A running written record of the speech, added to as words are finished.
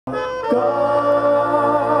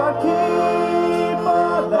God keep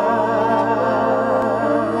our land.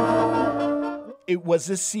 It was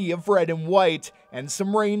a sea of red and white and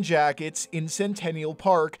some rain jackets in Centennial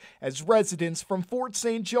Park as residents from Fort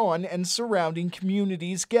St. John and surrounding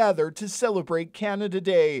communities gathered to celebrate Canada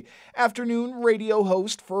Day. Afternoon radio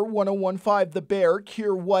host for 101.5 The Bear,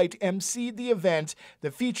 Keir White, emceed the event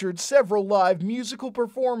that featured several live musical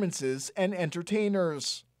performances and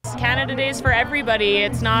entertainers. Canada Day is for everybody.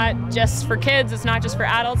 It's not just for kids, it's not just for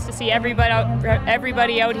adults. To see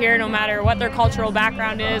everybody out here, no matter what their cultural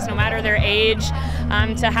background is, no matter their age,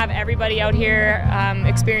 to have everybody out here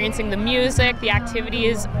experiencing the music, the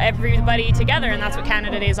activities, everybody together, and that's what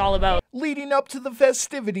Canada Day is all about. Leading up to the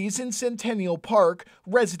festivities in Centennial Park,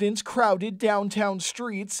 residents crowded downtown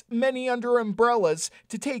streets, many under umbrellas,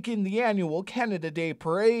 to take in the annual Canada Day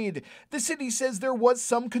parade. The city says there was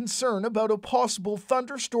some concern about a possible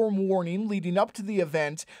thunderstorm warning leading up to the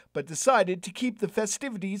event, but decided to keep the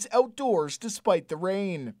festivities outdoors despite the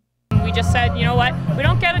rain. We just said, you know what, we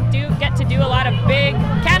don't get to do a lot of big,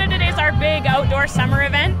 Canada Day is our big outdoor summer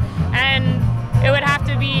event, and it would have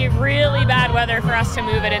to be really bad weather for us to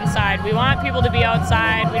move it inside. We want people to be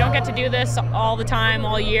outside. We don't get to do this all the time,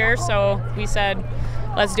 all year, so we said,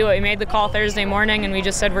 let's do it. We made the call Thursday morning and we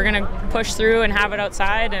just said we're gonna push through and have it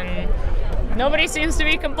outside, and nobody seems to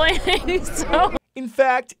be complaining, so. In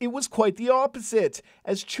fact, it was quite the opposite.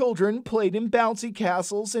 As children played in bouncy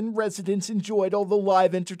castles and residents enjoyed all the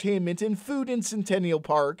live entertainment and food in Centennial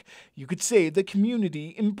Park, you could say the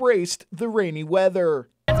community embraced the rainy weather.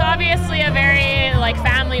 It's obviously a very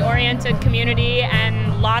family-oriented community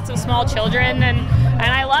and lots of small children, and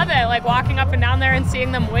I love it, walking up and down there and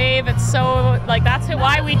seeing them wave. It's so, that's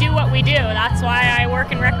why we do what we do. That's why I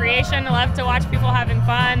work in recreation. I love to watch people having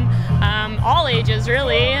fun, all ages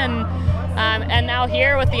really, and now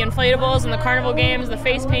here with the inflatables and the carnival games, the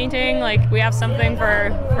face painting, we have something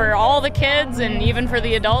for all the kids and even for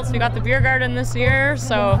the adults. We got the beer garden this year,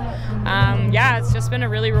 so yeah, it's just been a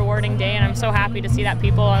really rewarding day, and I'm so happy to see that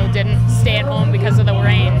people didn't stay at home because of the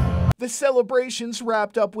rain. The celebrations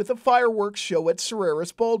wrapped up with a fireworks show at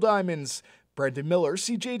Sararis Ball Diamonds. Brendan Miller,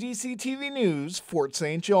 CJDC-TV News, Fort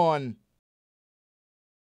St. John.